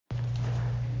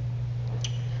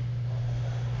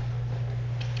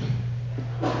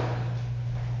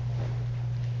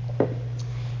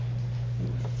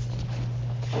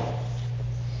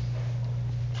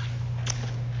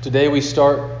Today we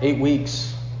start 8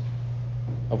 weeks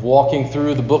of walking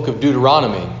through the book of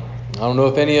Deuteronomy. I don't know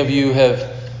if any of you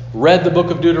have read the book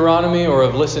of Deuteronomy or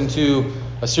have listened to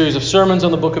a series of sermons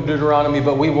on the book of Deuteronomy,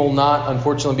 but we will not,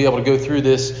 unfortunately, be able to go through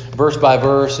this verse by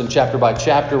verse and chapter by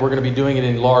chapter. We're going to be doing it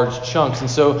in large chunks. And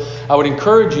so I would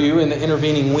encourage you in the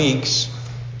intervening weeks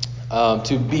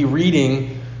to be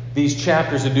reading these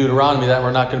chapters of Deuteronomy that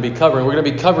we're not going to be covering. We're going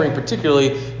to be covering particularly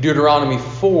Deuteronomy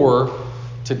 4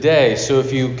 today. So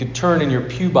if you could turn in your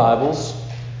pew Bibles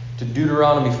to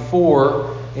Deuteronomy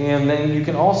 4, and then you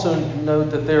can also note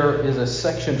that there is a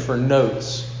section for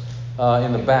notes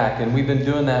in the back, and we've been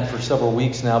doing that for several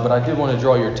weeks now, but I did want to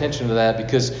draw your attention to that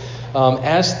because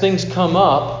as things come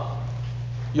up,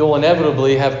 you'll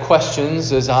inevitably have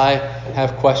questions, as I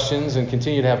have questions and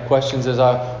continue to have questions as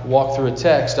I walk through a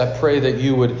text. I pray that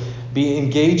you would be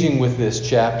engaging with this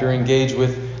chapter, engage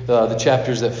with the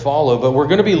chapters that follow. But we're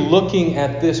going to be looking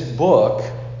at this book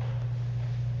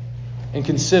and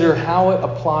consider how it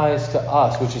applies to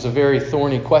us, which is a very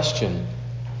thorny question.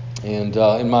 And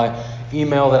in my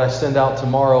email that I send out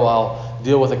tomorrow, I'll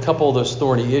deal with a couple of those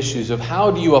thorny issues of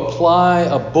how do you apply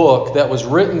a book that was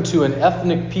written to an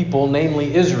ethnic people,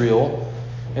 namely Israel,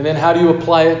 and then how do you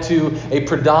apply it to a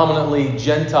predominantly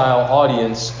Gentile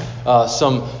audience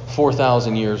some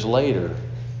 4,000 years later.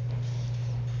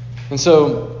 And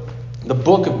so the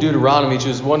book of Deuteronomy, which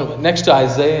is next to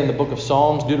Isaiah in the book of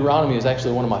Psalms, Deuteronomy is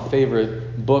actually one of my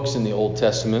favorite books in the Old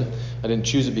Testament. I didn't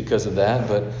choose it because of that,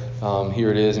 but here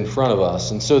it is in front of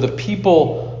us. And so the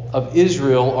people of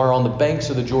Israel are on the banks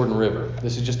of the Jordan River.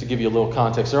 This is just to give you a little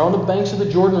context. They're on the banks of the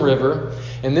Jordan River,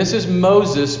 and this is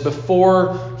Moses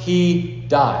before he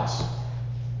dies.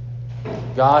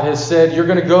 God has said, you're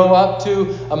going to go up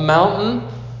to a mountain,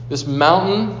 this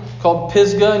mountain called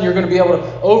Pisgah, and you're going to be able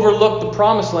to overlook the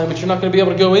promised land, but you're not going to be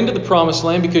able to go into the promised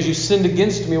land because you sinned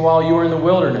against me while you were in the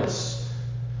wilderness.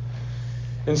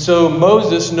 And so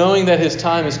Moses, knowing that his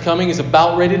time is coming, is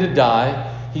about ready to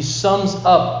die. He sums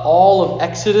up all of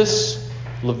Exodus,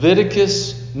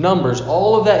 Leviticus, Numbers,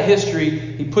 all of that history.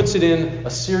 He puts it in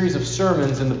a series of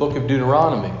sermons in the book of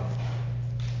Deuteronomy.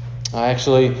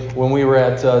 When we were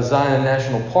at Zion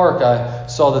National Park, I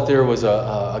saw that there was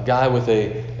a guy with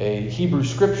a Hebrew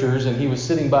Scriptures, and he was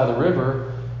sitting by the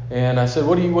river. And I said,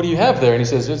 what do you have there? And he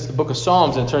says, it's the book of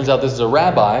Psalms. And it turns out this is a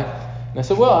rabbi. And I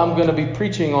said, well, I'm going to be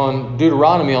preaching on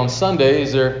Deuteronomy on Sunday.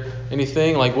 Is there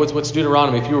anything like what's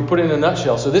Deuteronomy? If you were put it in a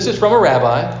nutshell. So this is from a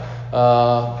rabbi.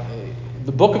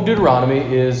 The book of Deuteronomy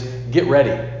is get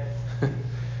ready.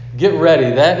 Get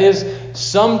ready. That is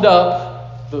summed up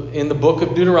in the book of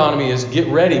Deuteronomy is get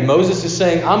ready. Moses is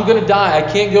saying, I'm going to die. I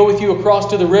can't go with you across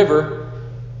to the river.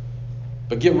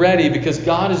 But get ready because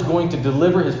God is going to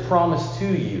deliver his promise to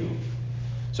you.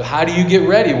 So how do you get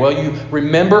ready? Well, you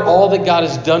remember all that God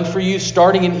has done for you,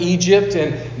 starting in Egypt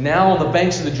and now on the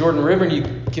banks of the Jordan River. And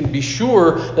you can be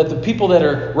sure that the people that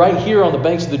are right here on the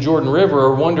banks of the Jordan River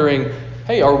are wondering,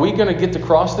 hey, are we going to get to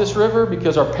cross this river?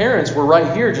 Because our parents were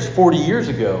right here just 40 years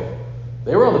ago.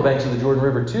 They were on the banks of the Jordan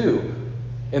River too.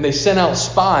 And they sent out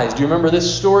spies. Do you remember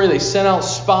this story? They sent out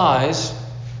spies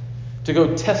to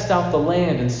go test out the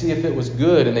land and see if it was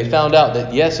good. And they found out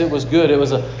that, yes, it was good. It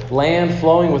was a land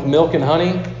flowing with milk and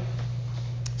honey.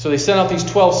 So they sent out these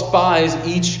 12 spies,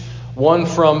 each one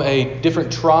from a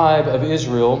different tribe of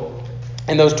Israel.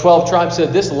 And those 12 tribes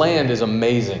said, this land is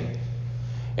amazing.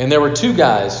 And there were two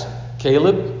guys,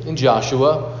 Caleb and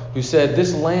Joshua, who said,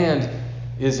 this land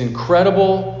is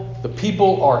incredible. The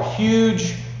people are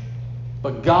huge.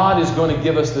 But God is going to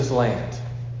give us this land.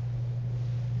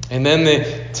 And then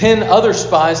the 10 other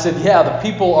spies said, yeah, the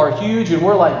people are huge and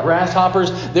we're like grasshoppers.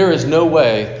 There is no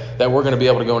way that we're going to be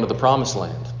able to go into the promised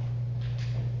land.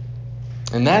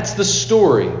 And that's the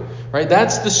story, right?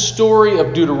 That's the story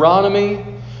of Deuteronomy.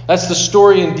 That's the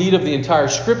story indeed of the entire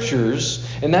scriptures.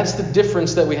 And that's the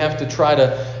difference that we have to try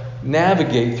to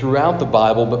navigate throughout the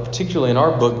Bible, but particularly in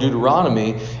our book,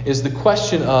 Deuteronomy, is the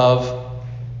question of,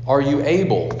 are you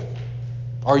able?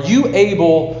 Are you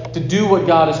able to do what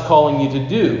God is calling you to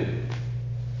do?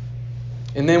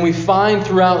 And then we find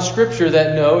throughout Scripture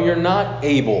that no, you're not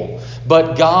able,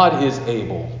 but God is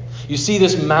able. You see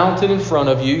this mountain in front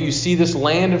of you. You see this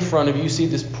land in front of you. You see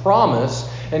this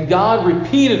promise. And God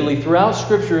repeatedly throughout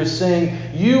Scripture is saying,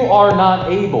 you are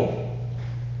not able,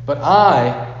 but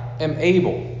I am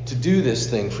able to do this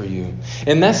thing for you.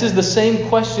 And this is the same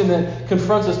question that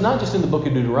confronts us not just in the book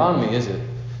of Deuteronomy, is it?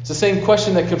 It's the same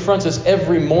question that confronts us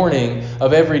every morning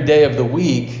of every day of the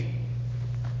week.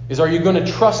 Is, are you going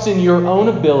to trust in your own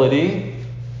ability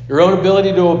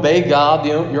to obey God,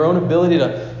 your own ability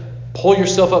to pull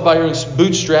yourself up by your own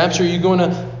bootstraps, or are you going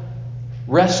to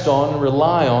rest on and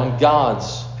rely on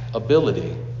God's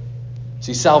ability.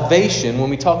 See, salvation, when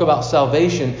we talk about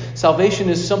salvation, salvation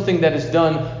is something that is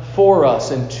done for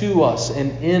us and to us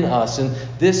and in us. And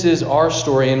this is our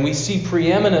story. And we see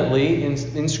preeminently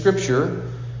in Scripture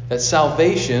that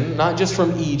salvation, not just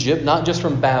from Egypt, not just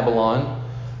from Babylon,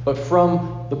 but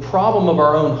from the problem of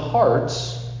our own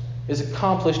hearts, is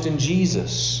accomplished in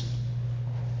Jesus.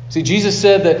 See, Jesus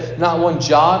said that not one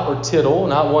jot or tittle,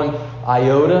 not one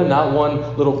iota, not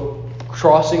one little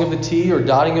crossing of the T or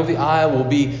dotting of the I will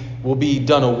be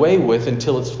done away with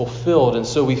until it's fulfilled. And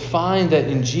so we find that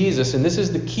in Jesus, and this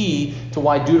is the key to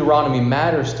why Deuteronomy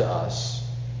matters to us,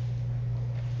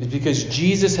 is because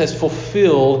Jesus has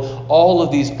fulfilled all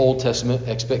of these Old Testament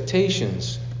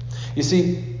expectations. You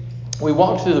see, we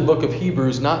walked through the book of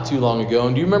Hebrews not too long ago,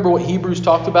 and do you remember what Hebrews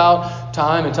talked about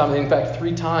time and time? In fact,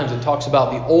 3 times it talks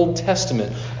about the Old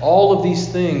Testament. All of these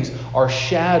things are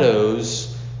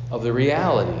shadows of the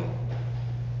reality.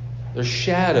 They're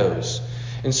shadows.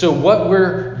 And so what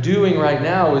we're doing right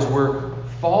now is we're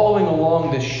following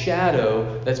along this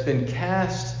shadow that's been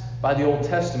cast by the Old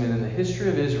Testament in the history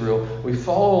of Israel. We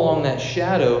follow along that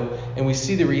shadow and we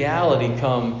see the reality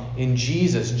come in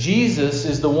Jesus. Jesus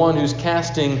is the one who's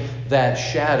casting that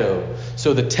shadow.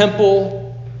 So the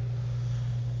temple,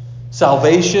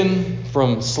 salvation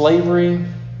from slavery,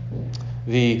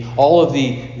 all of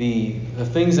the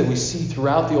things that we see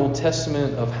throughout the Old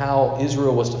Testament of how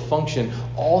Israel was to function,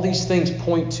 all these things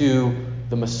point to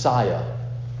the Messiah.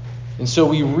 And so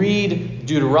we read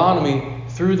Deuteronomy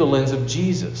through the lens of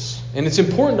Jesus. And it's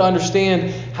important to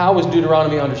understand how is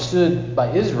Deuteronomy understood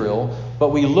by Israel, but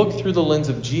we look through the lens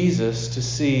of Jesus to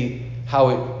see how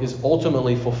it is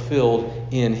ultimately fulfilled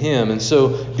in Him. And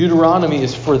so Deuteronomy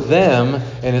is for them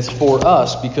and it's for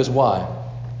us, because why?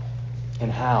 And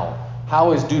how?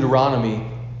 How is Deuteronomy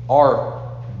our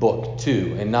book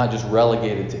too, and not just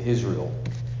relegated to Israel?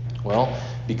 Well,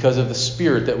 because of the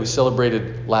Spirit that we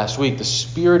celebrated last week. The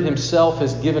Spirit Himself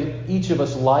has given each of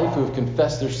us life who have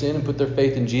confessed their sin and put their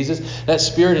faith in Jesus. That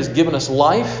Spirit has given us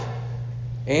life,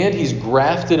 and He's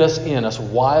grafted us in. Us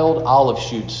wild olive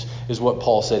shoots is what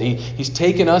Paul said. He's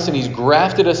taken us and He's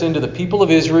grafted us into the people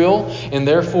of Israel, and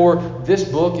therefore this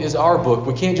book is our book.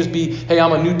 We can't just be, hey,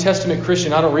 I'm a New Testament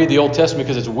Christian, I don't read the Old Testament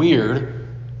because it's weird.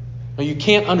 You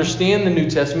can't understand the New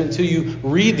Testament until you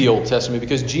read the Old Testament,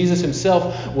 because Jesus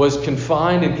Himself was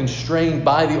confined and constrained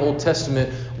by the Old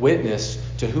Testament witness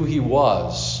to who He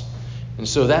was. And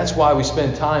so that's why we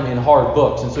spend time in hard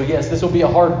books. And so yes, this will be a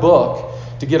hard book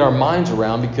to get our minds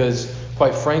around, because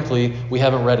quite frankly, we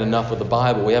haven't read enough of the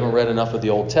Bible. We haven't read enough of the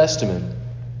Old Testament.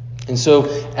 And so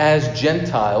as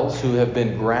Gentiles who have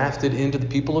been grafted into the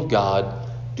people of God,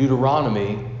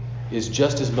 Deuteronomy is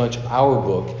just as much our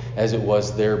book as it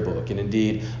was their book. And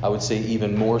indeed, I would say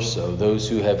even more so. Those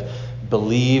who have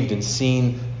believed and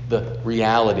seen the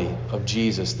reality of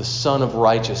Jesus, the Son of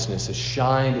Righteousness, has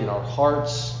shined in our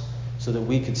hearts so that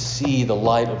we could see the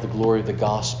light of the glory of the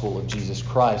gospel of Jesus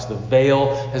Christ. The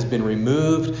veil has been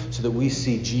removed so that we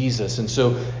see Jesus. And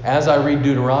so as I read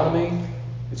Deuteronomy,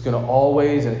 it's going to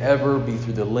always and ever be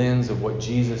through the lens of what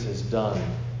Jesus has done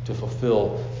to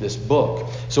fulfill this book.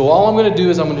 So all I'm going to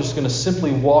do is I'm just going to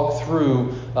simply walk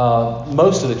through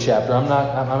most of the chapter.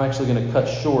 I'm actually going to cut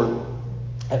short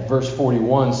at verse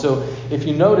 41. So if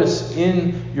you notice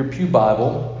in your pew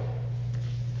Bible,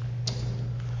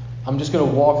 I'm just going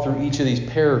to walk through each of these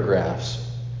paragraphs.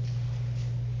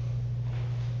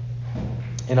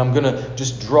 And I'm going to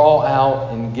just draw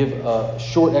out and give a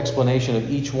short explanation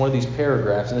of each one of these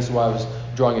paragraphs. And this is why I was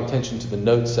drawing attention to the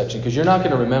notes section, because you're not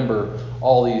going to remember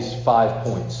all these 5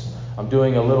 points. I'm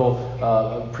doing a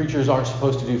little, preachers aren't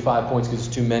supposed to do 5 points because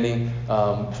it's too many.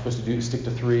 You're supposed to stick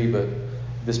to 3, but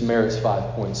this merits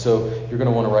 5 points. So you're going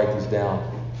to want to write these down.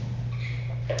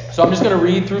 So I'm just going to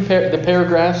read through the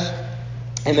paragraphs,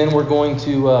 and then we're going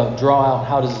to draw out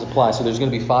how does this apply. So there's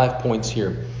going to be 5 points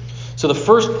here. So the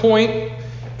first point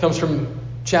comes from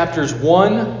chapters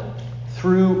 1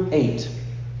 through 8.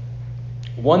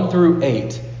 1 through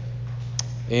 8.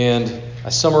 And I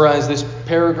summarize this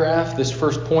paragraph, this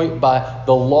first point, by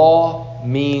the law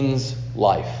means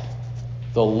life.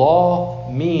 The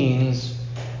law means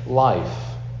life.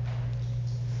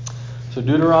 So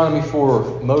Deuteronomy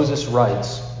 4, Moses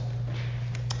writes,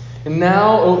 "And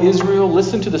now, O Israel,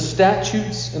 listen to the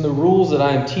statutes and the rules that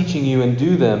I am teaching you, and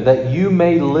do them, that you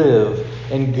may live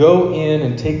and go in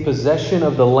and take possession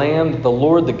of the land that the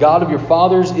Lord, the God of your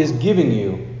fathers, is giving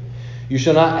you. You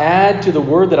shall not add to the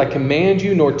word that I command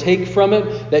you, nor take from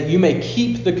it, that you may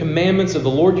keep the commandments of the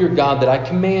Lord your God that I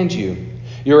command you.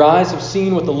 Your eyes have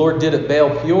seen what the Lord did at Baal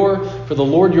Peor, for the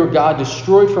Lord your God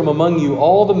destroyed from among you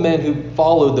all the men who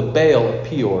followed the Baal of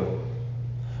Peor.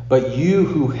 But you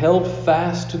who held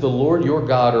fast to the Lord your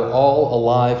God are all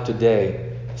alive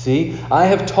today. See, I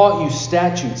have taught you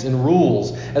statutes and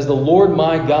rules, as the Lord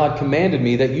my God commanded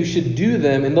me, that you should do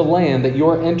them in the land that you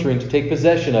are entering to take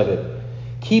possession of it.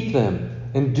 Keep them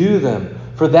and do them,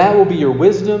 for that will be your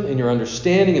wisdom and your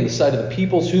understanding in the sight of the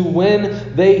peoples, who,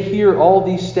 when they hear all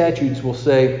these statutes, will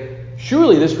say,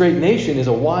 surely this great nation is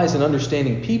a wise and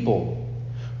understanding people.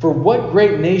 For what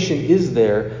great nation is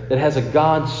there that has a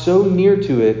God so near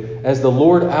to it as the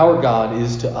Lord our God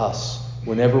is to us,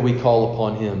 whenever we call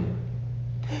upon him?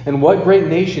 And what great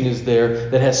nation is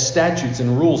there that has statutes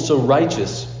and rules so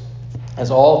righteous as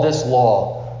all this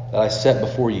law that I set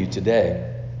before you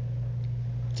today?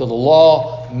 So the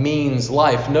law means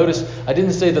life. Notice I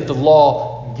didn't say that the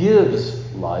law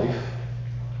gives life.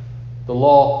 The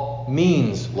law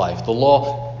means life. The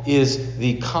law is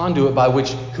the conduit by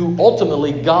which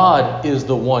ultimately God is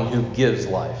the one who gives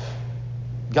life.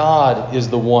 God is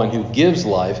the one who gives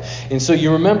life. And so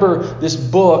you remember this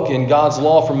book and God's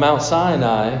law from Mount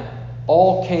Sinai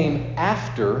all came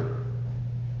after.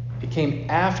 It came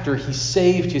after he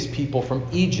saved his people from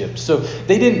Egypt. So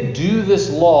they didn't do this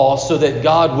law so that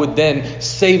God would then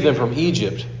save them from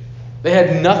Egypt. They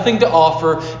had nothing to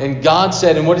offer, and God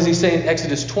said, and what does he say in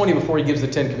Exodus 20 before he gives the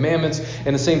 10 Commandments,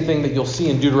 and the same thing that you'll see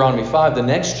in Deuteronomy 5, the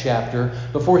next chapter,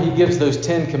 before he gives those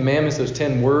 10 Commandments, those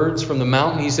 10 words from the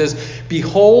mountain, he says,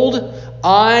 behold,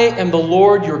 I am the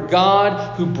Lord your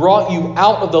God who brought you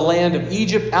out of the land of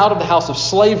Egypt, out of the house of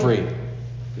slavery.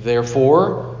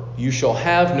 Therefore, you shall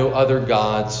have no other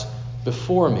gods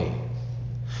before me.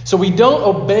 So we don't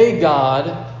obey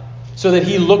God so that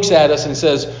he looks at us and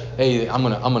says, hey, I'm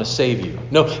gonna save you.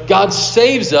 No, God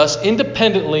saves us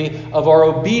independently of our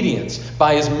obedience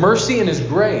by his mercy and his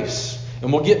grace.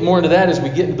 And we'll get more into that as we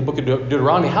get into the book of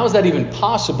Deuteronomy. How is that even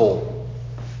possible?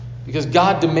 Because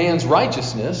God demands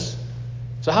righteousness.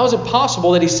 So how is it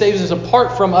possible that he saves us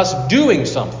apart from us doing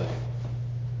something?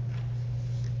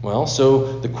 Well,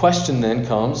 so the question then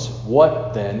comes,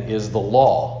 what then is the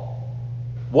law?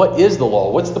 What is the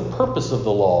law? What's the purpose of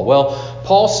the law? Well,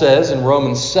 Paul says in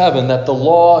Romans 7 that the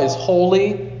law is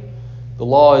holy. The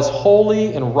law is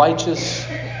holy and righteous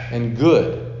and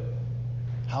good.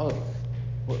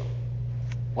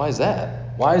 Why is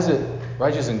that? Why is it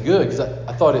righteous and good? Because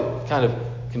I thought it kind of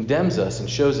condemns us and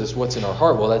shows us what's in our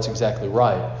heart. Well, that's exactly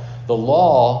right. The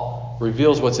law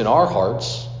reveals what's in our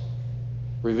hearts,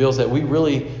 reveals that we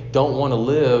really don't want to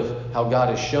live how God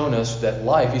has shown us that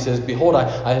life. He says, behold,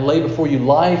 I lay before you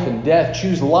life and death.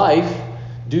 Choose life.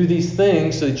 Do these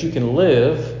things so that you can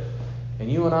live.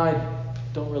 And you and I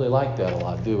don't really like that a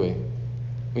lot, do we?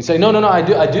 We say, no, I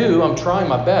do. I'm trying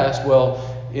my best. Well,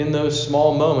 in those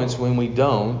small moments when we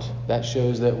don't, that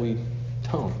shows that we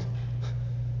don't.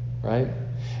 Right?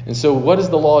 And so what does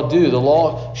the law do? The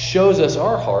law shows us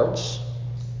our hearts,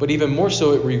 but even more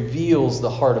so, it reveals the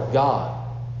heart of God.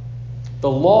 The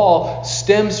law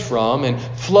stems from and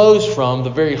flows from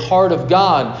the very heart of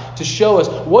God to show us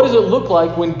what does it look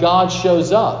like when God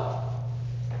shows up.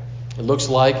 It looks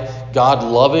like God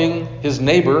loving his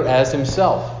neighbor as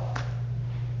himself.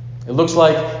 It looks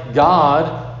like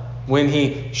God when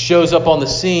he shows up on the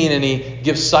scene and he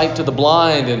gives sight to the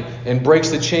blind and breaks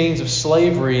the chains of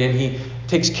slavery, and he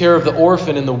takes care of the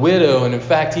orphan and the widow, and in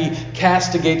fact he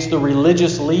castigates the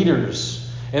religious leaders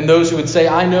and those who would say,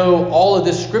 I know all of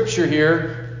this scripture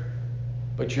here,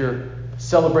 but you're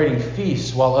celebrating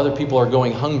feasts while other people are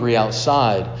going hungry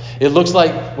outside. It looks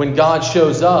like when God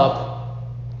shows up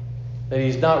that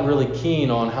he's not really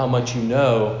keen on how much you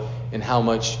know and how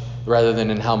much, rather than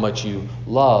in how much you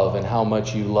love and how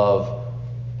much you love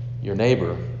your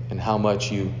neighbor and how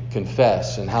much you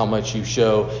confess and how much you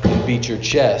show and beat your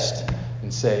chest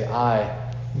and say, I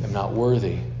am not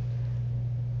worthy.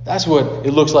 That's what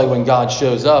it looks like when God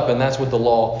shows up, and that's what the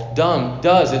law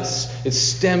does. It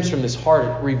stems from this heart.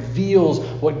 It reveals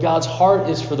what God's heart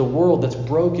is for the world that's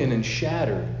broken and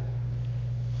shattered.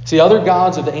 See, other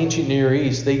gods of the ancient Near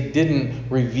East, they didn't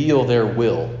reveal their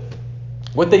will.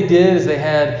 What they did is they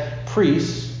had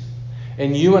priests,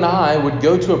 and you and I would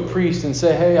go to a priest and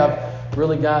say, hey, I've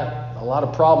really got a lot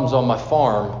of problems on my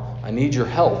farm. I need your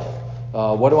help.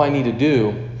 What do I need to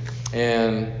do?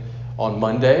 And on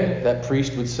Monday, that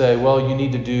priest would say, well, you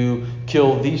need to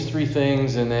kill these 3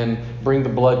 things and then bring the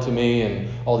blood to me and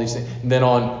all these things. And then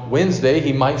on Wednesday,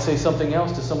 he might say something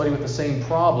else to somebody with the same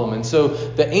problem. And so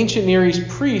the ancient Near East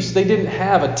priests, they didn't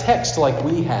have a text like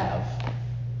we have.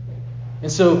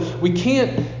 And so we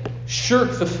can't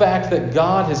shirk the fact that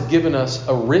God has given us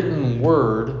a written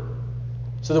word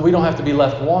so that we don't have to be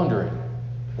left wandering.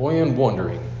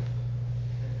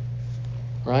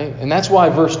 Right? And that's why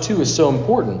verse 2 is so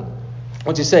important.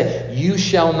 What's he say? You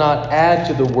shall not add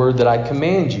to the word that I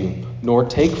command you, nor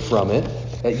take from it,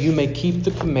 that you may keep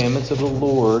the commandments of the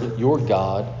Lord your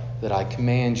God that I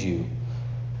command you.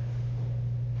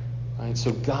 Right?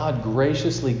 So God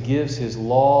graciously gives his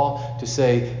law to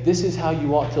say, this is how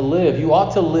you ought to live. You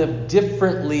ought to live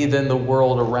differently than the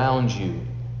world around you.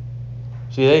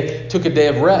 See, they took a day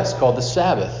of rest called the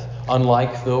Sabbath,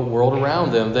 unlike the world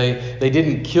around them. They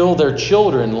didn't kill their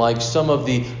children like some of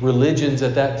the religions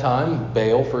at that time.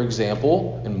 Baal, for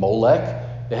example, and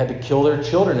Molech, they had to kill their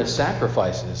children as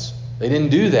sacrifices. They didn't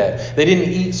do that. They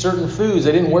didn't eat certain foods.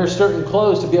 They didn't wear certain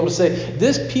clothes to be able to say,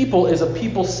 this people is a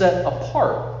people set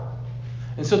apart.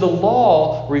 And so the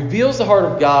law reveals the heart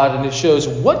of God, and it shows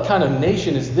what kind of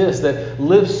nation is this that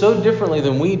lives so differently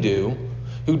than we do,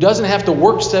 who doesn't have to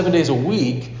work 7 days a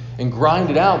week and grind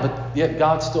it out, but yet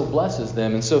God still blesses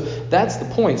them. And so that's the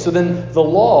point. So then the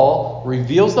law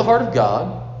reveals the heart of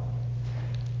God,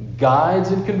 guides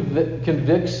and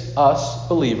convicts us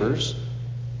believers,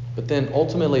 but then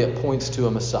ultimately it points to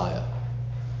a Messiah.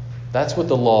 That's what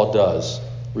the law does.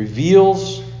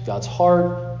 Reveals God's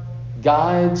heart,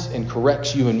 guides and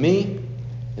corrects you and me,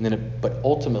 and then but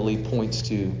ultimately points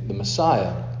to the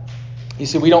Messiah. You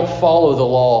see, we don't follow the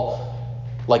law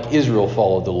like Israel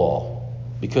followed the law,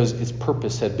 because its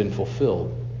purpose had been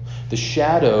fulfilled. The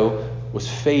shadow was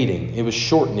fading. It was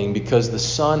shortening because the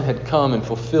sun had come and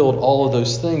fulfilled all of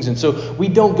those things. And so we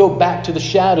don't go back to the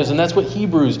shadows. And that's what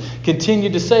Hebrews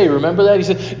continued to say. Remember that? He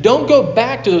said, don't go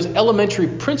back to those elementary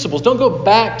principles. Don't go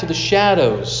back to the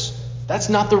shadows. That's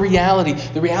not the reality.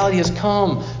 The reality has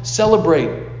come.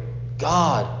 Celebrate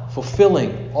God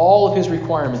fulfilling all of his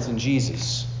requirements in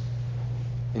Jesus.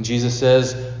 And Jesus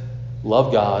says,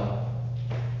 love God,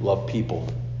 love people.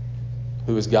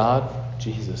 Who is God?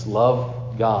 Jesus.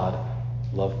 Love God,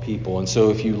 love people. And so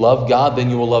if you love God, then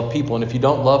you will love people. And if you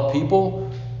don't love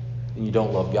people, then you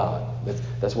don't love God.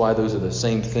 That's why those are the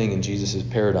same thing in Jesus'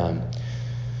 paradigm.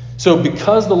 So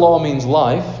because the law means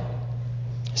life,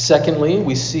 secondly,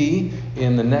 we see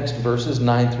in the next verses,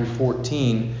 9 through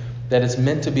 14, that it's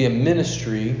meant to be a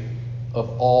ministry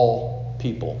of all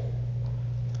people.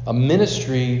 A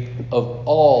ministry of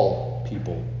all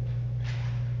people.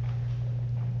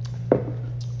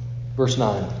 Verse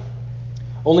 9.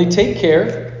 Only take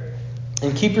care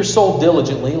and keep your soul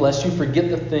diligently, lest you forget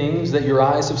the things that your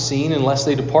eyes have seen, and lest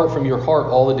they depart from your heart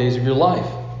all the days of your life.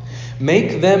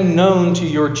 Make them known to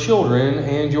your children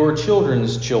and your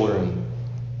children's children.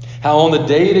 How on the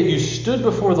day that you stood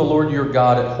before the Lord your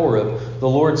God at Horeb, the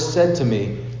Lord said to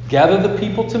me, gather the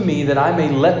people to me, that I may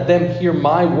let them hear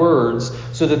my words,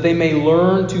 so that they may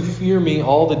learn to fear me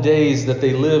all the days that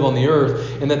they live on the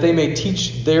earth, and that they may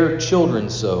teach their children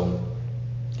so.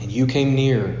 And you came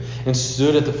near and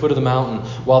stood at the foot of the mountain,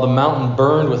 while the mountain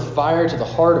burned with fire to the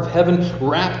heart of heaven,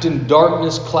 wrapped in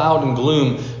darkness, cloud, and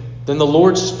gloom. Then the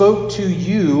Lord spoke to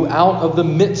you out of the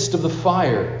midst of the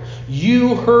fire.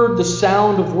 You heard the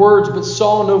sound of words, but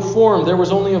saw no form. There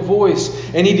was only a voice.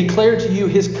 And he declared to you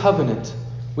his covenant,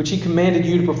 which he commanded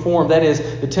you to perform, that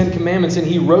is, the 10 Commandments, and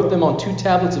he wrote them on 2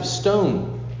 tablets of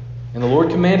stone. And the Lord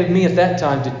commanded me at that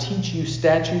time to teach you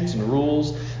statutes and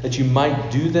rules, that you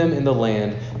might do them in the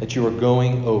land that you are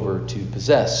going over to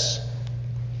possess.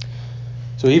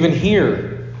 So even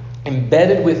here,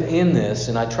 embedded within this,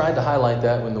 and I tried to highlight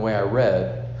that in the way I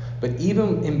read, but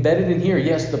even embedded in here,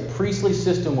 yes, the priestly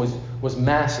system was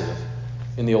massive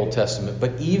in the Old Testament,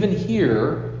 but even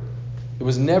here, it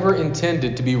was never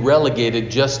intended to be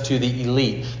relegated just to the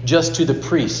elite, just to the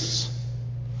priests.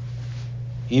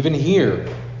 Even here,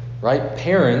 right,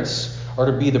 parents are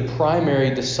to be the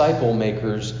primary disciple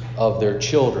makers of their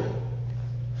children.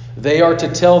 They are to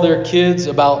tell their kids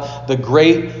about the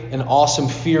great and awesome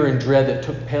fear and dread that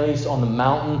took place on the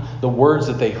mountain, the words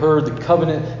that they heard, the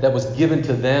covenant that was given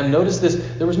to them. Notice this,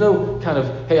 there was no kind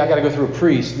of, hey, I got to go through a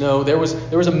priest. No, there was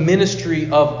a ministry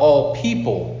of all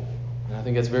people. And I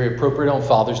think that's very appropriate on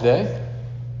Father's Day,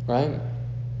 right?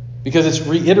 Because it's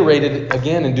reiterated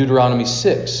again in Deuteronomy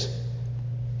 6.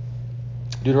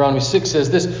 Deuteronomy 6 says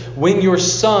this, when your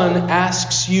son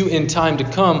asks you in time to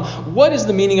come, what is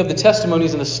the meaning of the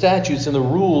testimonies and the statutes and the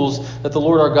rules that the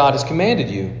Lord our God has commanded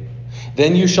you?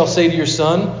 Then you shall say to your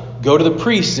son, go to the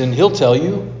priest and he'll tell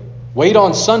you. Wait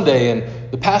on Sunday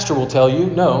and the pastor will tell you.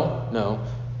 No.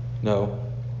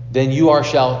 Then you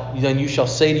shall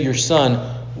say to your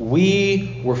son,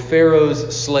 we were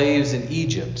Pharaoh's slaves in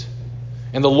Egypt.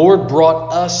 And the Lord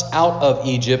brought us out of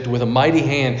Egypt with a mighty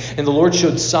hand. And the Lord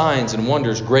showed signs and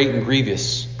wonders great and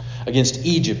grievous against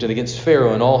Egypt and against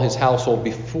Pharaoh and all his household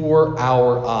before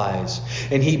our eyes.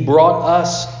 And he brought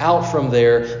us out from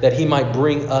there that he might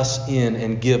bring us in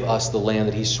and give us the land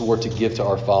that he swore to give to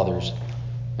our fathers.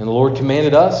 And the Lord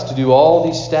commanded us to do all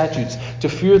these statutes, to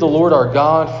fear the Lord our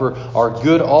God for our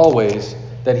good always,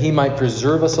 that He might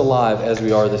preserve us alive as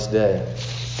we are this day.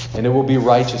 And it will be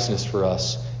righteousness for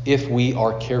us if we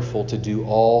are careful to do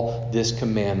all this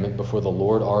commandment before the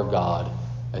Lord our God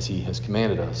as He has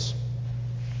commanded us.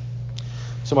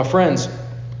 So my friends,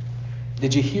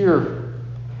 did you hear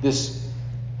this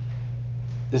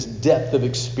depth of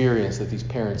experience that these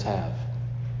parents have?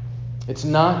 It's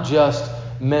not just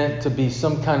meant to be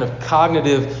some kind of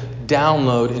cognitive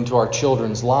download into our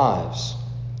children's lives.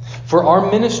 For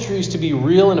our ministries to be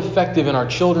real and effective in our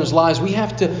children's lives, we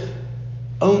have to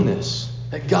own this.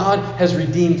 That God has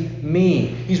redeemed me.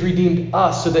 He's redeemed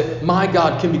us so that my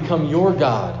God can become your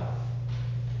God.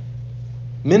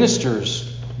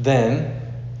 Ministers then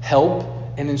help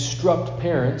and instruct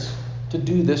parents to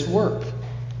do this work.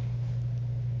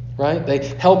 Right? They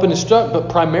help and instruct, but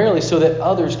primarily so that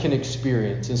others can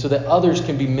experience and so that others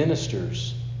can be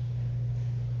ministers.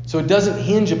 So it doesn't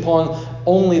hinge upon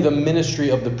only the ministry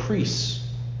of the priests.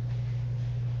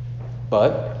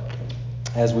 But,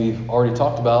 as we've already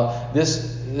talked about,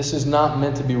 this is not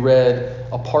meant to be read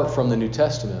apart from the New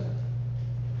Testament.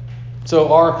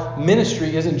 So our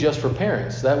ministry isn't just for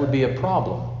parents. That would be a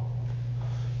problem.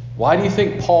 Why do you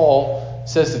think Paul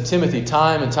says to Timothy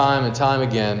time and time and time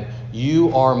again,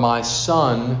 "You are my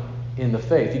son in the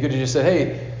faith"? He could have just said,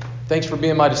 "Hey, thanks for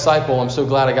being my disciple. I'm so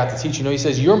glad I got to teach you." No, he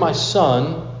says, "You're my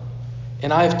son,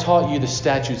 and I have taught you the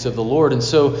statutes of the Lord." And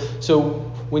so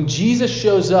when Jesus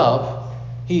shows up,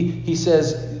 he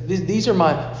says, "These are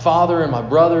my father and my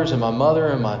brothers and my mother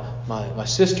and my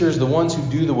sisters, the ones who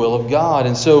do the will of God."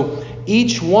 And so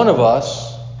each one of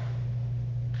us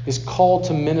is called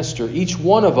to minister. Each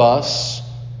one of us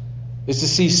is to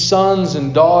see sons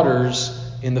and daughters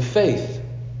in the faith.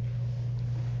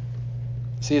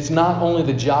 See, it's not only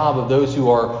the job of those who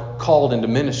are called into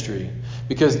ministry.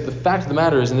 Because the fact of the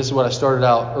matter is, and this is what I started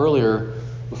out earlier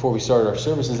before we started our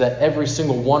service, is that every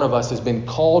single one of us has been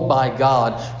called by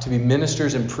God to be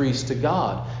ministers and priests to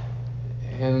God.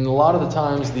 And a lot of the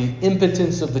times the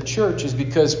impotence of the church is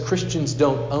because Christians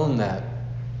don't own that.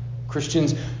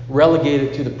 Christians relegate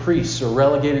it to the priests or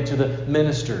relegate it to the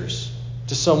ministers,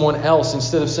 to someone else,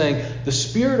 instead of saying the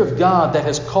Spirit of God that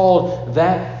has called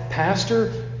that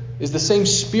pastor is the same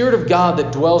Spirit of God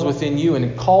that dwells within you, and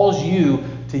it calls you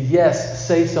to, yes,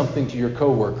 say something to your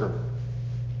coworker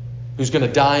who's going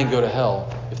to die and go to hell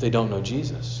if they don't know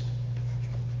Jesus.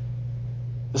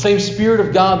 The same Spirit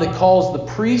of God that calls the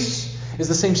priests is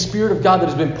the same Spirit of God that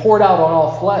has been poured out on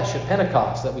all flesh at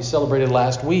Pentecost that we celebrated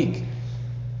last week.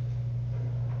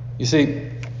 You see,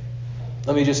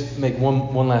 let me just make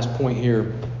one last point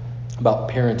here about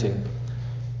parenting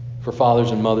for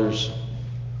fathers and mothers.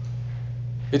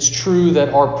 It's true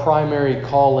that our primary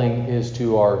calling is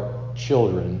to our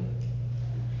children.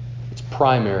 It's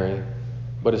primary,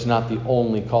 but it's not the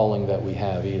only calling that we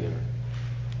have either.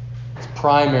 It's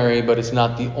primary, but it's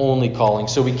not the only calling.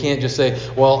 So we can't just say,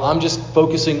 well, I'm just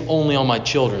focusing only on my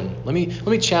children. Let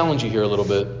me challenge you here a little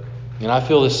bit. And I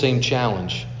feel the same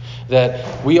challenge.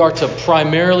 That we are to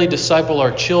primarily disciple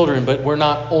our children, but we're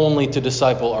not only to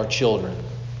disciple our children.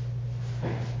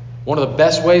 One of the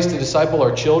best ways to disciple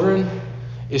our children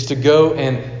is to go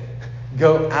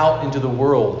out into the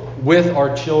world with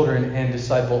our children and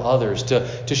disciple others.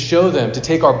 To show them, to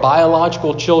take our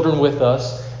biological children with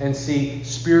us and see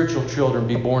spiritual children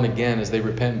be born again as they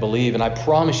repent and believe. And I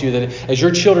promise you that as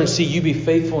your children see you be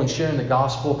faithful in sharing the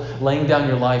gospel, laying down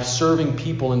your life, serving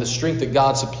people in the strength that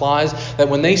God supplies, that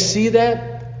when they see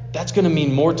that, that's going to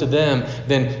mean more to them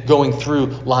than going through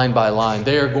line by line.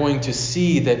 They are going to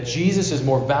see that Jesus is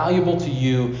more valuable to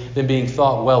you than being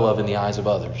thought well of in the eyes of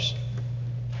others.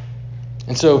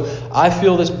 And so I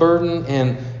feel this burden,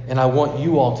 and I want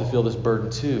you all to feel this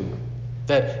burden too.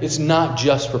 That it's not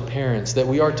just for parents, that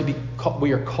we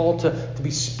are called to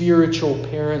be spiritual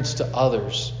parents to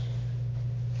others.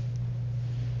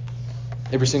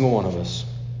 Every single one of us.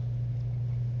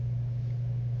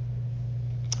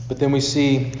 But then we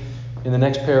see in the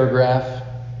next paragraph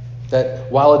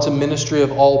that while it's a ministry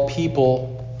of all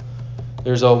people,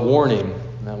 there's a warning.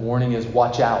 And that warning is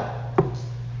watch out.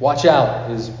 Watch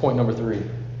out is point number 3.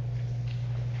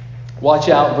 Watch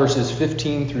out, verses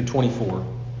 15 through 24.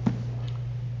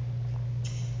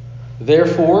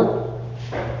 Therefore,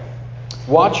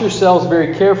 watch yourselves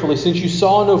very carefully, since you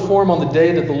saw no form on the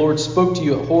day that the Lord spoke to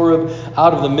you at Horeb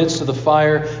out of the midst of the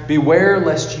fire. Beware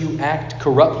lest you act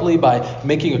corruptly by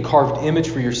making a carved image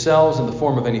for yourselves in the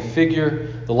form of any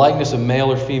figure, the likeness of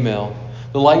male or female,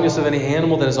 the likeness of any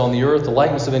animal that is on the earth, the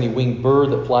likeness of any winged bird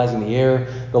that flies in the air,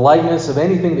 the likeness of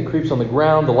anything that creeps on the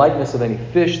ground, the likeness of any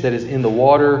fish that is in the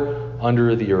water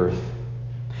under the earth.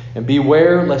 And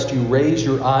beware lest you raise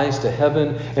your eyes to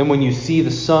heaven, and when you see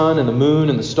the sun and the moon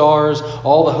and the stars,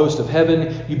 all the host of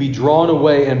heaven, you be drawn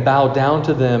away and bow down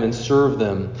to them and serve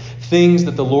them, things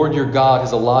that the Lord your God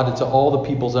has allotted to all the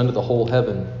peoples under the whole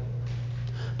heaven.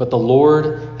 But the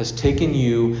Lord has taken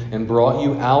you and brought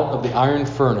you out of the iron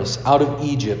furnace, out of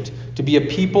Egypt, to be a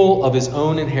people of his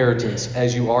own inheritance,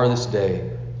 as you are this day.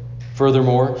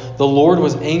 Furthermore, the Lord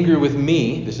was angry with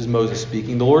me, this is Moses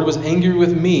speaking, the Lord was angry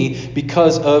with me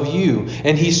because of you,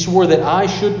 and he swore that I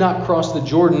should not cross the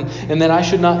Jordan, and that I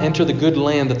should not enter the good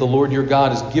land that the Lord your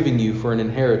God is giving you for an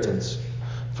inheritance.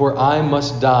 For I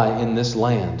must die in this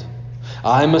land.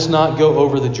 I must not go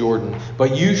over the Jordan,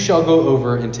 but you shall go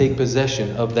over and take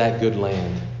possession of that good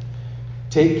land.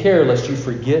 Take care lest you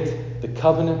forget the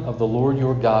covenant of the Lord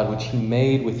your God, which he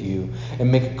made with you,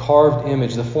 and make a carved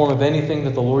image, the form of anything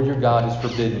that the Lord your God has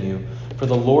forbidden you. For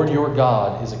the Lord your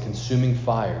God is a consuming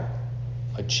fire,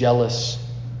 a jealous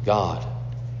God.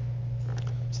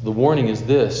 So the warning is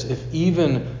this: if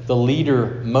even the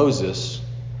leader Moses,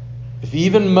 if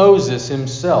even Moses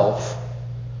himself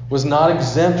was not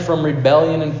exempt from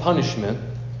rebellion and punishment,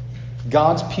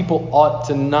 God's people ought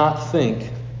to not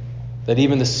think that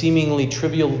even the seemingly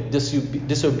trivial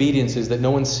disobediences that no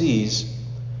one sees,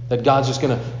 that God's just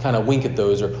going to kind of wink at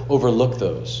those or overlook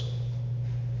those.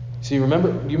 See, do you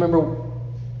remember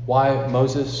why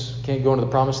Moses can't go into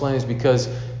the promised land? Is because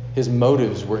his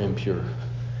motives were impure.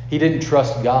 He didn't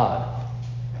trust God.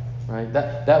 Right?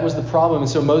 That was the problem. And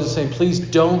so Moses is saying, please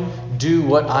don't do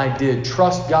what I did.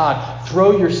 Trust God.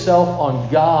 Throw yourself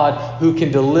on God who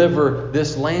can deliver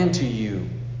this land to you.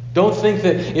 Don't think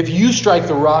that if you strike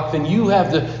the rock, then you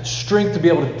have the strength to be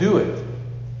able to do it.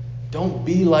 Don't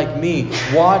be like me.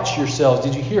 Watch yourselves.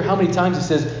 Did you hear how many times it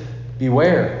says,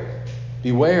 beware,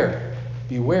 beware,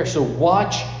 beware? So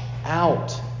watch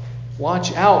out.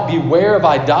 Watch out. Beware of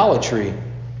idolatry.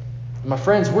 My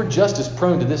friends, we're just as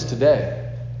prone to this today.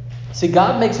 See,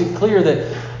 God makes it clear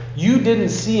that you didn't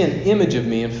see an image of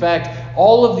me. In fact,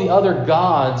 all of the other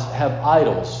gods have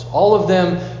idols. All of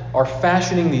them are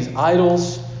fashioning these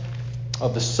idols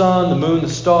of the sun, the moon, the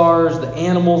stars, the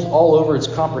animals, all over. It's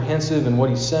comprehensive in what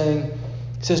he's saying.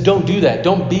 He says, don't do that.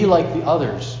 Don't be like the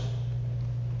others.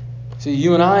 See,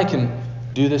 you and I can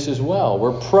do this as well.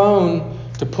 We're prone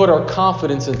to put our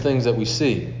confidence in things that we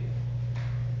see.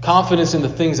 Confidence in the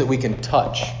things that we can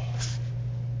touch.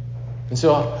 And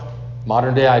so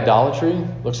modern day idolatry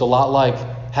looks a lot like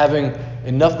having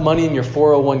enough money in your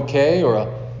 401k or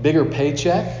a bigger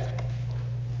paycheck,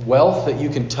 wealth that you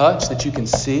can touch, that you can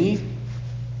see,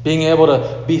 being able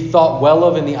to be thought well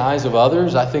of in the eyes of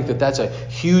others. I think that that's a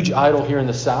huge idol here in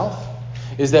the South,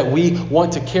 is that we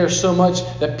want to care so much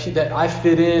that I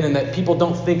fit in and that people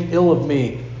don't think ill of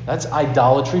me. That's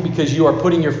idolatry, because you are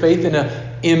putting your faith in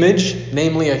an image,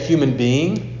 namely a human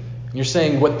being. You're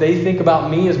saying what they think about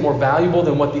me is more valuable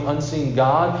than what the unseen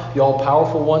God, the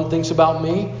all-powerful one, thinks about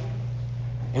me.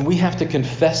 And we have to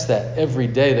confess that every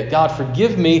day, that God,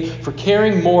 forgive me for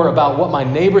caring more about what my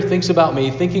neighbor thinks about me,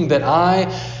 thinking that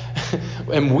I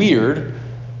am weird,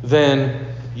 than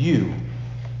you.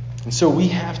 And so we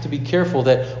have to be careful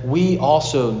that we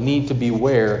also need to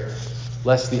beware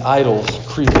lest the idols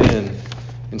creep in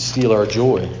and steal our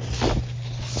joy.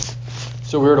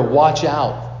 So we're to watch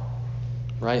out,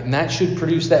 right? And that should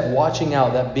produce that watching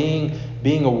out, that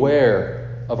being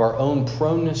aware of our own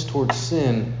proneness towards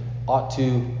sin ought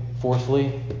to,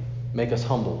 fourthly, make us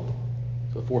humble.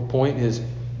 So the fourth point is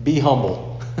be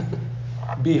humble.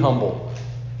 Be humble.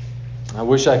 I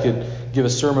wish I could give a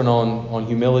sermon on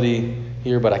humility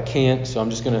here, but I can't. So I'm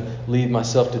just going to leave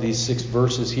myself to these 6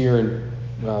 verses here in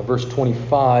verse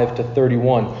 25 to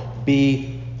 31.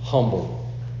 Be humble.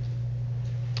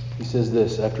 He says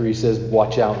this after he says,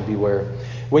 watch out and beware.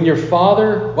 When you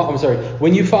father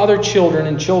children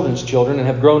and children's children and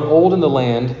have grown old in the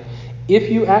land, if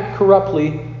you act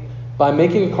corruptly by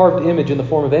making a carved image in the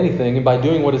form of anything, and by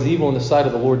doing what is evil in the sight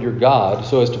of the Lord your God,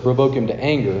 so as to provoke him to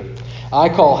anger, I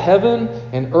call heaven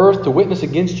and earth to witness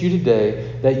against you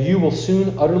today that you will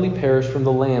soon utterly perish from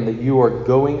the land that you are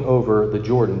going over the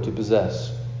Jordan to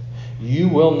possess. You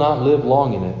will not live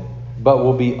long in it, but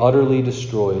will be utterly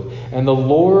destroyed. And the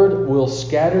Lord will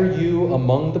scatter you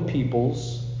among the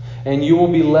peoples, and you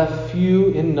will be left few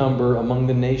in number among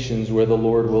the nations where the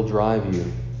Lord will drive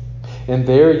you. And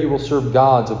there you will serve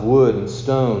gods of wood and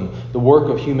stone, the work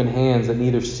of human hands that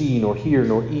neither see nor hear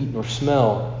nor eat nor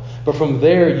smell. But from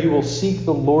there you will seek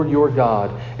the Lord your God,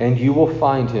 and you will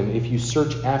find him if you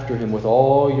search after him with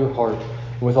all your heart,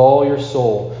 with all your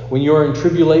soul. When you are in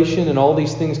tribulation and all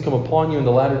these things come upon you in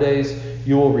the latter days,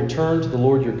 you will return to the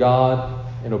Lord your God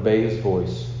and obey his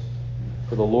voice.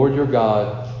 For the Lord your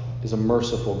God is a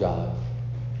merciful God.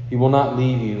 He will not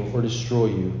leave you or destroy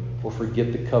you or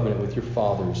forget the covenant with your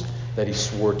fathers that he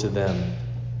swore to them.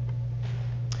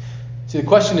 See, the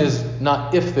question is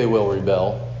not if they will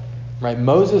rebel, right?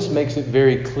 Moses makes it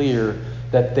very clear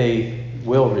that they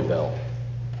will rebel.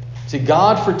 See,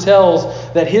 God foretells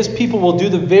that his people will do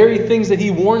the very things that he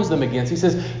warns them against. He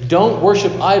says, don't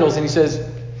worship idols. And he says,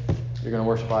 you're going to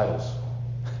worship idols.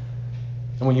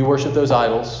 And when you worship those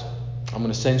idols, I'm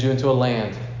going to send you into a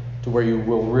land to where you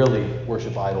will really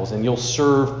worship idols. And you'll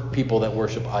serve people that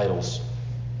worship idols.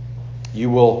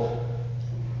 You'll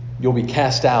be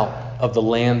cast out of the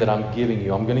land that I'm giving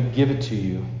you. I'm going to give it to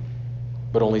you,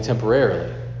 but only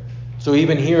temporarily. So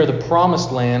even here, the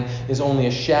promised land is only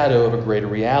a shadow of a greater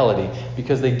reality,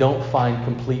 because they don't find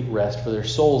complete rest for their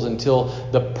souls until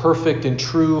the perfect and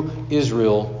true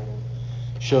Israel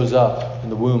shows up in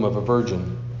the womb of a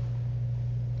virgin.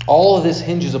 All of this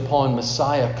hinges upon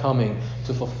Messiah coming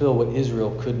to fulfill what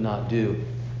Israel could not do.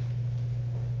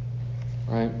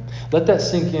 Right? Let that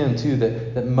sink in too,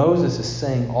 that Moses is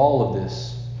saying all of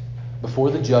this before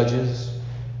the judges,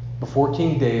 before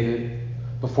King David,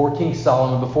 before King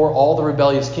Solomon, before all the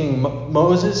rebellious king.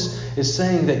 Moses is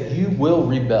saying that you will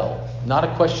rebel. Not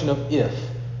a question of if,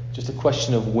 just a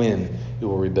question of when you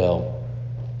will rebel.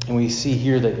 And we see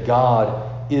here that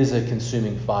God is a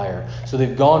consuming fire. So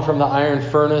they've gone from the iron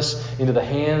furnace into the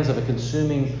hands of a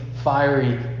consuming,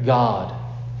 fiery God.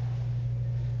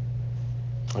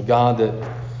 A God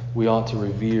that we ought to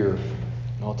revere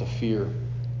and ought to fear.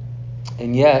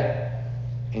 And yet,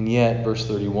 verse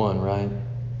 31, right?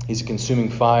 He's a consuming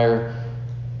fire,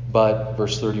 but,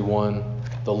 verse 31,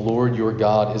 the Lord your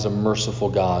God is a merciful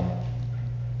God.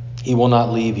 He will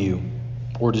not leave you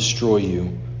or destroy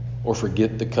you or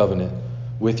forget the covenant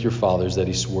with your fathers that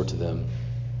he swore to them.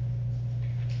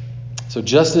 So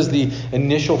just as the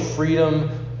initial freedom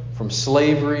from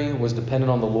slavery was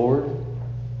dependent on the Lord,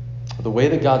 the way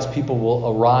that God's people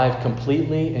will arrive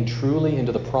completely and truly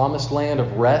into the promised land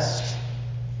of rest,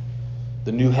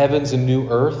 the new heavens and new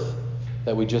earth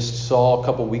that we just saw a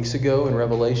couple weeks ago in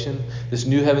Revelation, this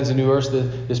new heavens and new earth,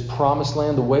 this promised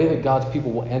land, the way that God's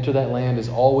people will enter that land is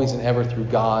always and ever through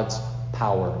God's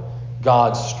power,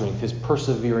 God's strength, his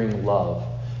persevering love.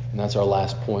 And that's our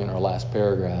last point, our last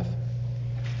paragraph.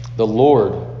 The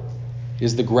Lord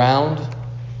is the ground,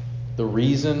 the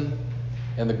reason,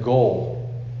 and the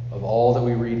goal of all that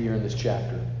we read here in this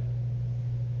chapter.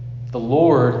 The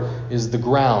Lord is the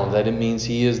ground. That it means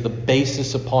he is the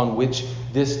basis upon which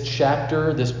this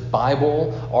chapter, this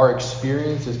Bible, our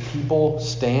experience as people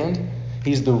stand.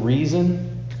 He's the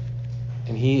reason,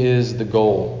 and he is the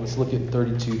goal. Let's look at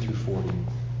 32 through 40.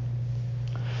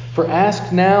 For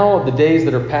ask now of the days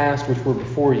that are past which were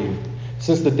before you,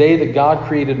 since the day that God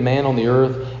created man on the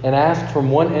earth, and asked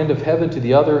from one end of heaven to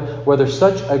the other, whether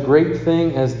such a great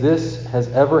thing as this has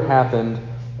ever happened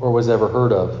or was ever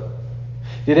heard of.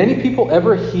 Did any people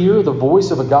ever hear the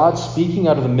voice of a God speaking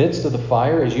out of the midst of the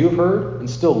fire, as you have heard and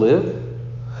still live?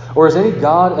 Or has any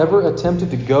God ever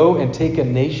attempted to go and take a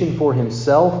nation for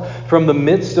himself from the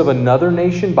midst of another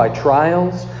nation by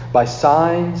trials, by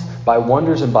signs, by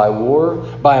wonders and by war,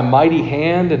 by a mighty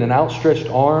hand and an outstretched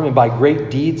arm, and by great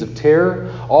deeds of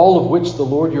terror, all of which the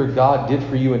Lord your God did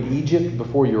for you in Egypt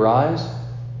before your eyes?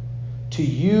 To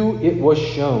you it was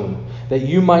shown, that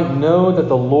you might know that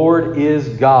the Lord is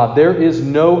God. There is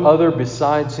no other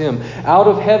besides him. Out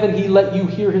of heaven he let you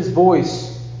hear his voice.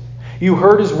 You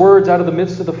heard his words out of the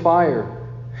midst of the fire.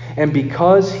 And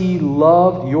because he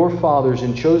loved your fathers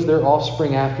and chose their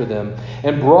offspring after them,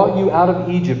 and brought you out of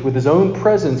Egypt with his own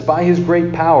presence by his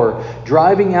great power,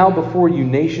 driving out before you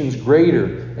nations greater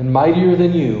and mightier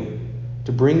than you,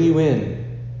 to bring you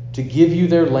in, to give you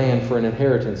their land for an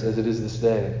inheritance as it is this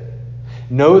day.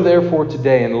 Know therefore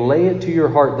today, and lay it to your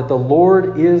heart, that the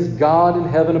Lord is God in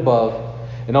heaven above,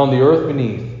 and on the earth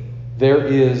beneath. There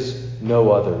is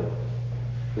no other.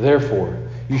 Therefore,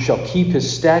 you shall keep his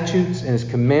statutes and his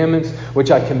commandments,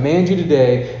 which I command you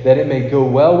today, that it may go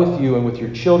well with you and with your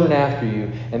children after you,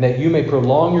 and that you may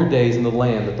prolong your days in the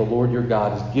land that the Lord your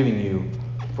God is giving you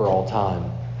for all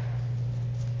time.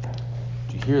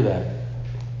 Did you hear that?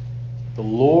 The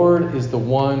Lord is the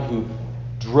one who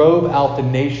drove out the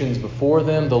nations before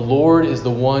them. The Lord is the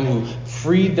one who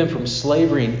freed them from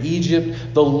slavery in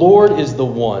Egypt. The Lord is the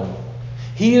one.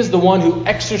 He is the one who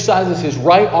exercises his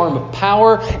right arm of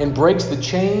power and breaks the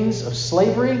chains of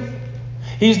slavery.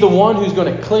 He's the one who's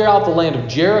going to clear out the land of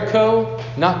Jericho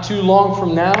not too long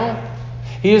from now.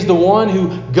 He is the one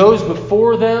who goes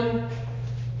before them.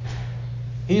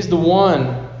 He's the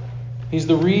one. He's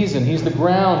the reason. He's the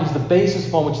ground. He's the basis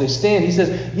upon which they stand. He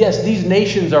says, yes, these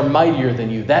nations are mightier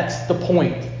than you. That's the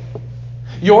point.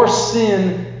 Your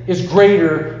sin is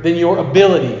greater than your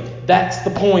ability. That's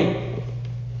the point.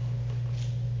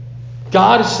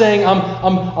 God is saying,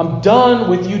 I'm done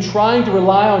with you trying to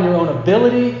rely on your own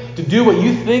ability to do what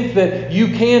you think that you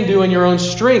can do in your own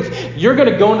strength. You're going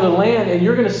to go into the land and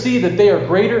you're going to see that they are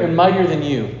greater and mightier than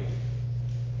you.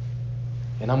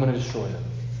 And I'm going to destroy them.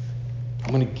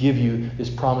 I'm going to give you this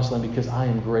promised land because I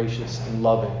am gracious and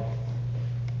loving.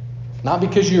 Not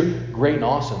because you're great and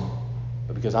awesome,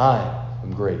 but because I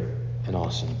am great and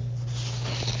awesome.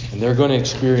 And they're going to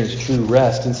experience true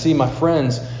rest. And see, my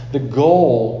friends, the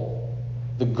goal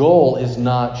is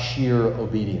not sheer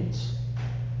obedience.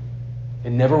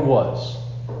 It never was.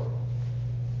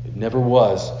 It never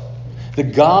was. The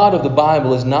God of the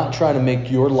Bible is not trying to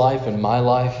make your life and my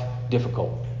life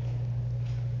difficult.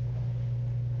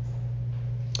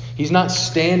 He's not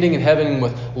standing in heaven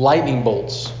with lightning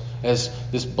bolts as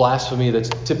this blasphemy that's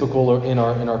typical in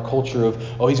our culture of,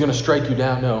 oh, he's going to strike you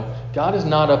down. No. God is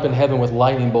not up in heaven with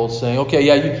lightning bolts saying, okay,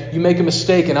 yeah, you make a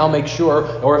mistake and I'll make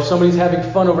sure. Or if somebody's having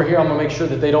fun over here, I'm going to make sure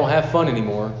that they don't have fun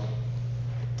anymore.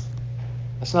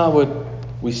 That's not what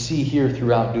we see here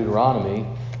throughout Deuteronomy,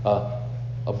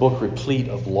 a book replete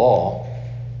of law.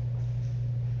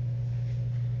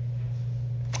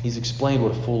 He's explained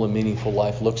what a full and meaningful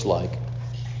life looks like.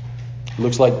 It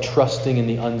looks like trusting in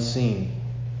the unseen,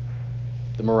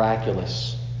 the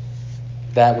miraculous,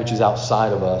 that which is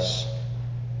outside of us.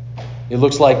 It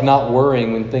looks like not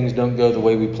worrying when things don't go the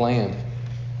way we planned.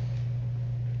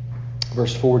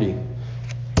 Verse 40,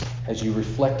 as you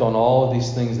reflect on all of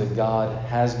these things that God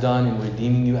has done in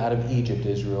redeeming you out of Egypt,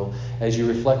 Israel, as you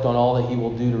reflect on all that He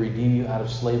will do to redeem you out of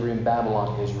slavery in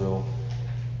Babylon, Israel,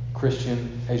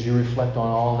 Christian, as you reflect on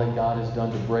all that God has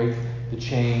done to break the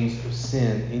chains of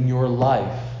sin in your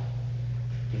life,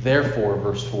 therefore,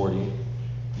 verse 40,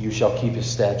 you shall keep His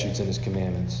statutes and His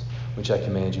commandments, which I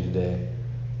command you today,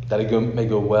 that it may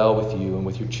go well with you and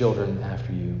with your children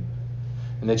after you,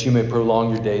 and that you may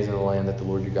prolong your days in the land that the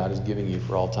Lord your God is giving you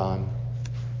for all time.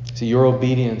 See, your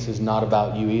obedience is not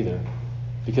about you either.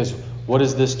 Because what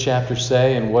does this chapter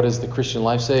say and what does the Christian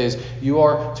life say is you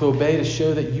are to obey to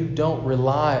show that you don't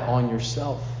rely on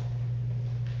yourself.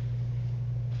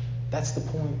 That's the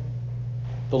point.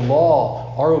 The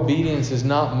law, our obedience is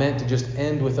not meant to just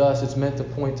end with us. It's meant to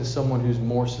point to someone who's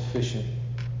more sufficient.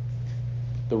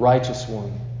 The righteous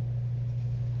one.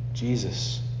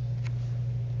 Jesus.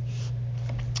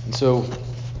 And so,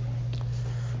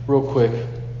 real quick,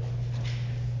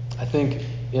 I think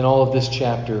in all of this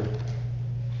chapter,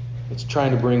 it's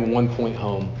trying to bring one point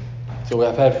home. So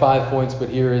I've had 5 points, but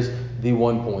here is the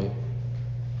one point.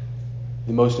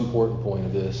 The most important point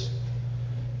of this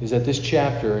is that this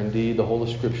chapter, indeed, the whole of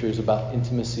Scripture, is about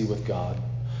intimacy with God.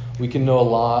 We can know a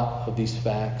lot of these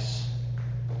facts.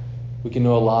 We can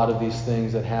know a lot of these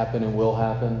things that happen and will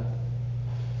happen.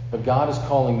 But God is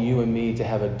calling you and me to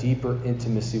have a deeper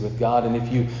intimacy with God. And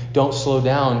if you don't slow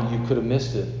down, you could have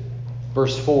missed it.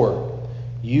 Verse 4,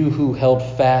 you who held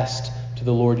fast to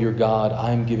the Lord your God,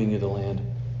 I am giving you the land.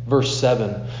 Verse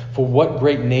 7, for what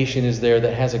great nation is there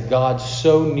that has a God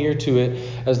so near to it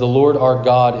as the Lord our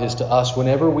God is to us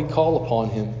whenever we call upon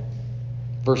Him?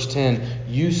 Verse 10,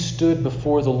 you stood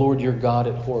before the Lord your God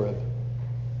at Horeb.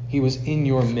 He was in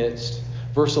your midst.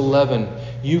 Verse 11,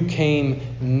 you came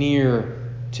near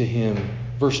to Him.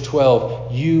 Verse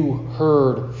 12, you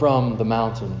heard from the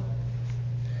mountain.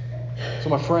 So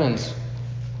my friends,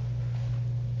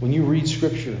 when you read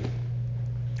Scripture,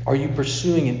 are you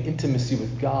pursuing an intimacy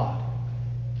with God?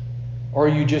 Or are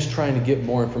you just trying to get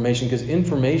more information? Because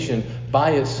information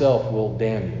by itself will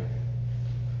damn you.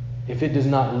 If it does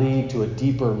not lead to a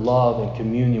deeper love and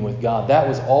communion with God. That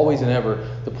was always and ever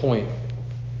the point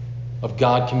of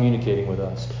God communicating with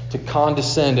us. To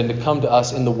condescend and to come to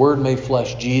us in the Word made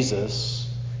flesh, Jesus,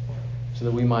 so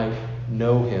that we might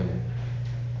know Him.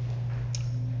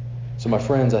 So my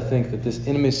friends, I think that this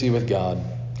intimacy with God,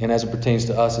 and as it pertains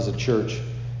to us as a church,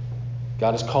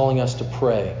 God is calling us to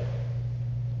pray.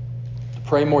 To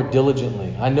pray more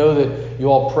diligently. I know that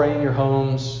you all pray in your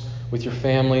homes, with your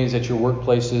families, at your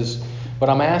workplaces, but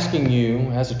I'm asking you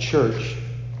as a church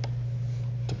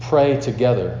to pray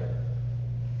together.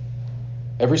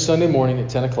 Every Sunday morning at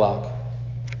 10 o'clock,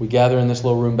 we gather in this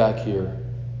little room back here.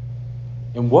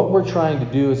 And what we're trying to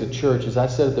do as a church, as I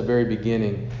said at the very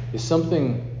beginning, is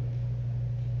something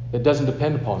that doesn't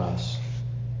depend upon us.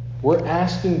 We're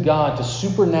asking God to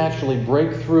supernaturally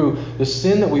break through the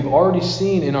sin that we've already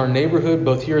seen in our neighborhood,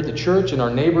 both here at the church and our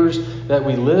neighbors that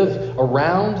we live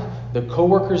around, the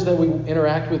coworkers that we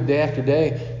interact with day after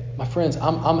day. My friends,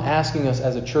 I'm asking us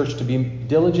as a church to be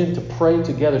diligent to pray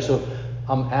together. So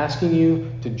I'm asking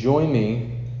you to join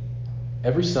me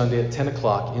every Sunday at 10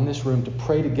 o'clock in this room to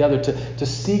pray together, to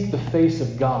seek the face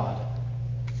of God.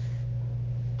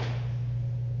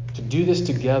 To do this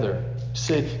together.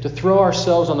 To throw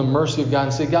ourselves on the mercy of God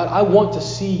and say, God, I want to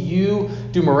see you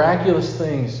do miraculous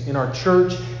things in our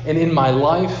church and in my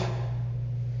life.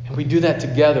 And we do that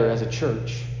together as a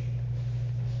church.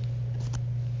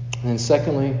 And then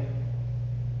secondly,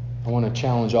 I want to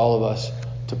challenge all of us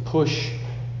to push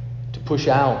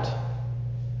out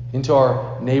into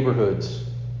our neighborhoods,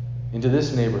 into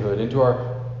this neighborhood, into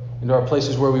our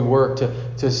places where we work,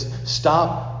 to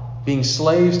stop being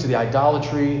slaves to the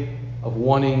idolatry of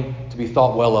wanting to be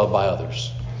thought well of by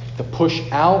others. To push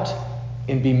out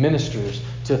and be ministers.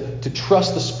 To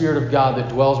trust the Spirit of God that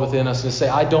dwells within us and to say,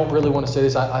 I don't really want to say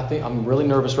this. I think I'm really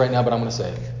nervous right now, but I'm going to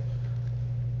say it.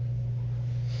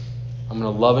 I'm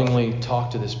going to lovingly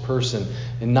talk to this person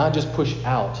and not just push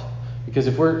out. Because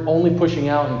if we're only pushing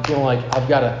out and feeling like I've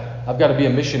got to be a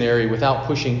missionary without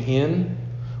pushing in,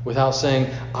 without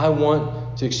saying, I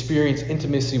want to experience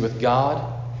intimacy with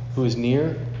God who is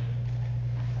near,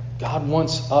 God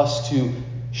wants us to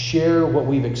share what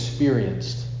we've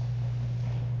experienced.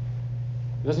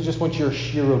 He doesn't just want your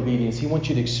sheer obedience. He wants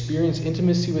you to experience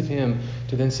intimacy with Him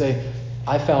to then say,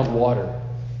 I found water.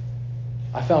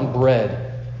 I found bread.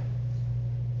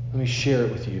 Let me share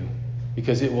it with you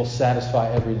because it will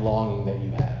satisfy every longing that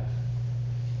you have.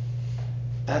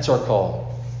 That's our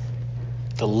call.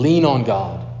 To lean on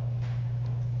God.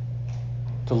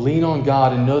 To lean on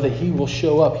God and know that He will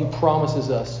show up. He promises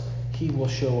us He will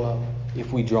show up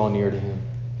if we draw near to Him.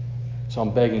 So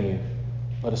I'm begging you,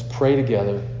 let us pray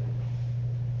together.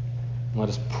 And let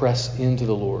us press into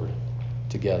the Lord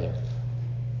together.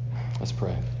 Let's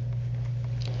pray.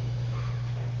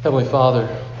 Heavenly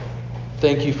Father,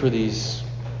 thank you for these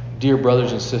dear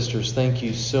brothers and sisters. Thank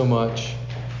you so much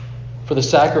for the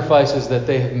sacrifices that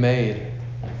they have made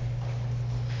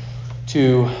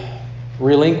to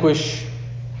relinquish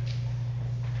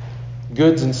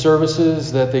goods and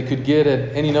services that they could get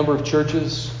at any number of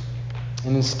churches.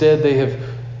 And instead they have,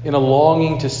 in a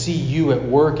longing to see you at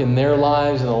work in their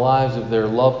lives and the lives of their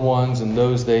loved ones and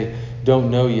those they don't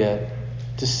know yet,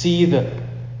 to see the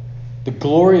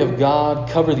glory of God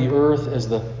cover the earth as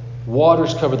the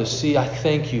waters cover the sea. I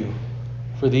thank you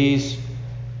for these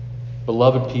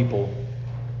beloved people,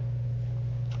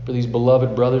 for these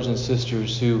beloved brothers and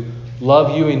sisters who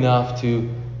love you enough to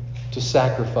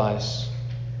sacrifice,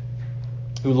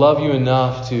 who love you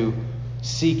enough to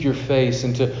seek your face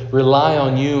and to rely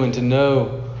on you and to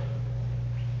know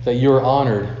that you're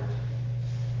honored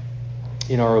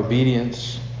in our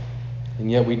obedience,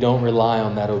 and yet we don't rely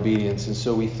on that obedience. And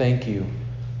so we thank you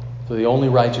for the only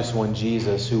righteous one,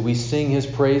 Jesus, who we sing His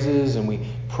praises and we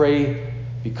pray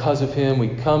because of Him. We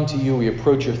come to you, we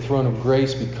approach your throne of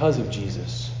grace because of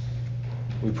Jesus.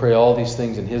 We pray all these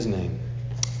things in His name.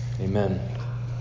 Amen.